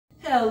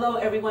Hello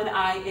everyone,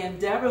 I am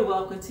Deborah.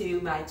 Welcome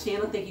to my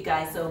channel. Thank you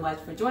guys so much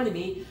for joining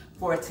me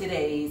for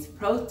today's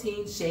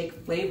protein shake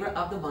flavor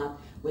of the month,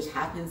 which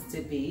happens to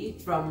be,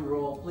 drum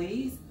roll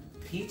please,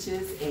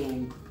 peaches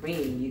and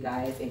cream, you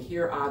guys. And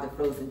here are the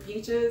frozen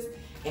peaches.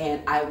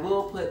 And I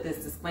will put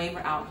this disclaimer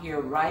out here,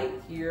 right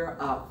here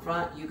up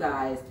front, you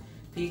guys.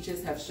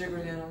 Peaches have sugar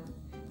in them.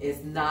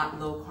 It's not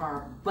low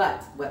carb,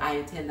 but what I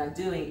intend on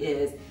doing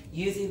is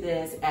using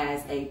this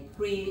as a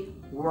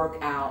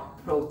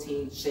pre-workout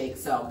protein shake.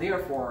 So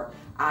therefore,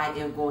 I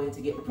am going to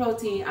get the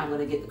protein, I'm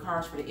going to get the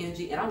carbs for the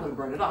energy, and I'm going to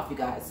burn it off, you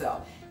guys.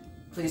 So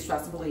please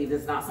trust and believe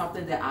this is not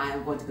something that I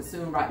am going to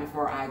consume right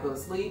before I go to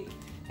sleep.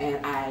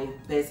 And I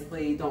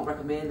basically don't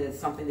recommend it's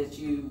something that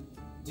you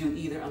do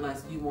either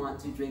unless you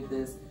want to drink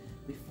this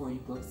before you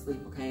go to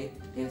sleep, okay?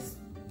 It's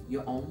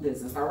your own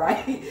business, all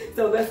right?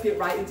 So let's get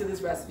right into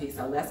this recipe.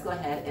 So let's go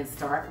ahead and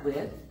start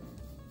with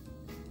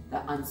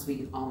the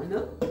unsweetened almond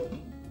milk.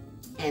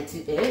 And to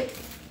it,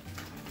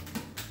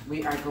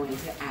 we are going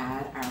to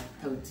add our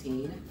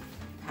protein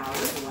powder,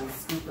 1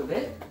 scoop of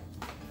it.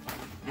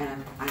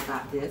 And I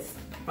got this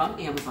from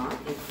Amazon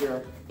if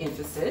you're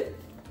interested.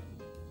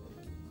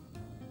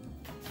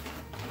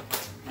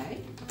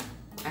 Okay.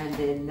 And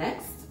then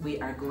next,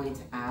 we are going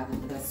to add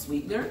the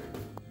sweetener,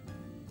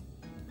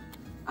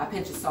 a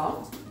pinch of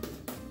salt,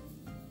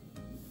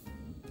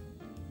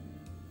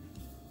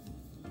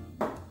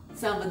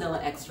 some vanilla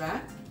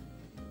extract,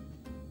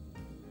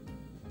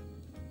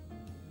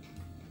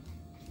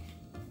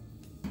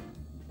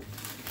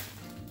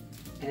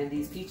 and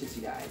these peaches,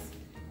 you guys.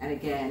 And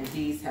again,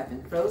 these have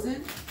been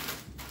frozen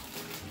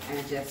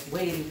and just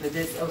waiting for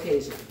this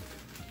occasion.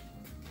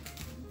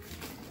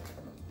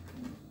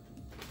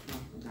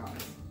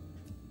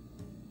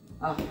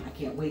 Oh, I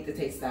can't wait to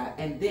taste that.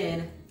 And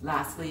then,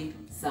 lastly,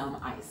 some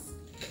ice.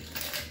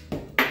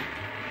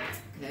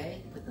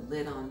 Okay, put the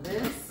lid on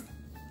this.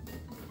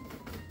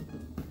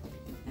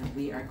 And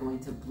we are going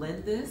to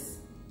blend this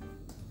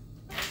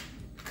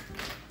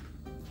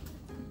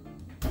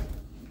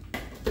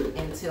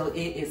until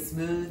it is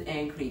smooth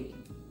and creamy.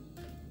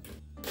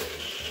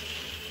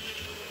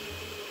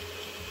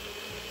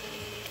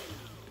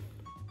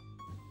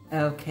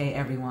 Okay,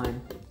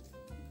 everyone.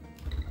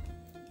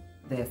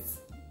 This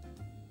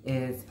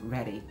is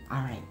ready.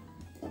 All right,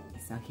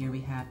 so here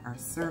we have our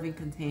serving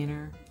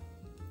container.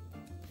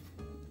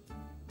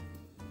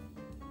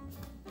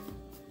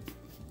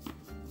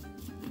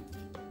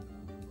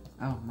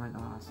 Oh my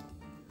gosh.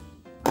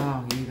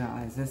 Oh, you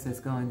guys, this is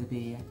going to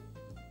be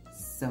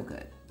so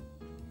good.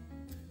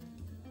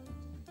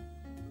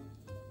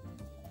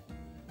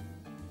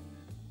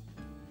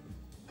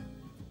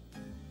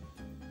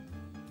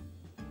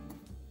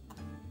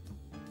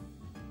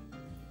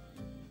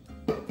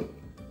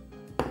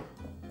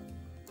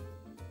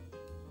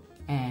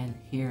 And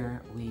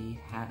here we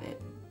have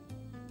it,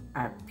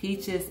 our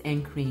peaches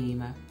and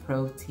cream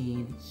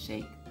protein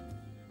shake.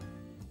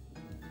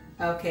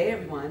 Okay,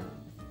 everyone,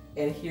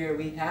 and here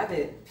we have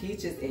it,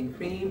 peaches and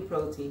cream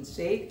protein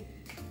shake.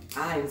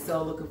 I am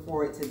so looking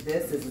forward to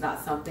this. It's not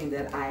something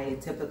that I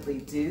typically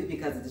do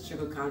because of the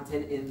sugar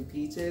content in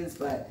peaches,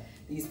 but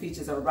these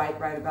peaches are ripe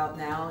right about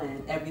now,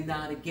 and every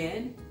now and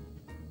again,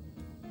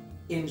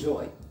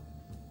 enjoy.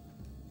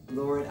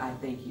 Lord, I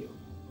thank you.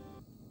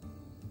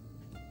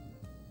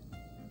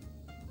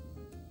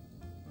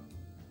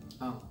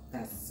 Oh,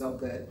 that's so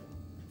good.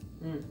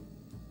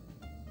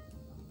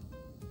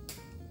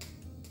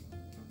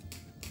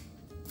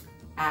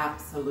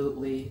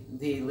 Absolutely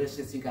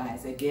delicious, you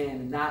guys.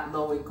 Again, not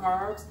low in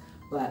carbs,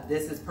 but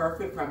this is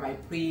perfect for my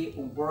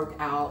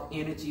pre-workout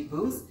energy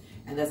boost.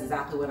 And that's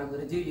exactly what I'm going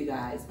to do, you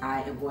guys.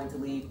 I am going to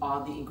leave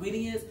all the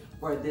ingredients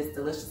for this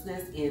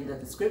deliciousness in the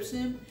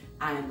description.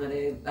 I am going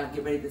to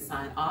get ready to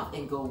sign off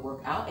and go work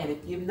out. And if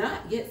you've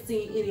not yet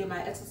seen any of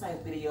my exercise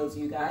videos,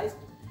 you guys,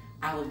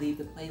 I will leave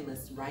the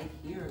playlist right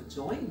here.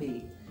 Join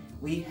me.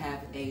 We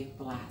have a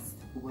blast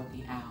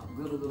working out.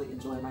 Really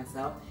enjoy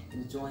myself.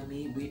 And join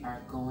me. We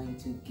are going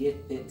to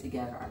get fit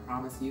together. I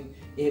promise you,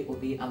 it will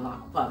be a lot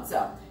of fun.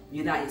 So, if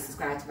you're not yet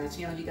subscribed to my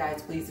channel, you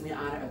guys, please do me the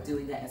honor of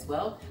doing that as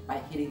well by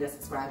hitting the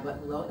subscribe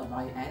button below. And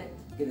while you're at it,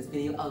 give this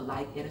video a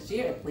like and a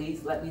share. And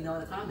please let me know in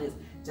the comments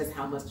just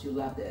how much you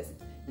love this.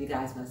 You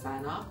guys want to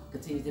sign off.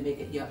 Continue to make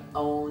it your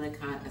own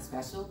kind of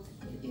special.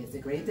 It is a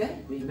great day.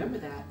 Remember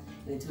that.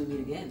 And until we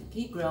meet again,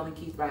 keep growing,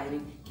 keep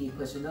thriving, keep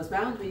pushing those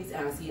boundaries.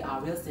 And I'll see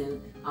y'all real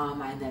soon on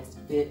my next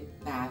Fit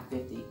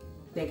 550.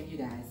 Thank you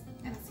guys,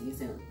 and I'll see you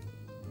soon.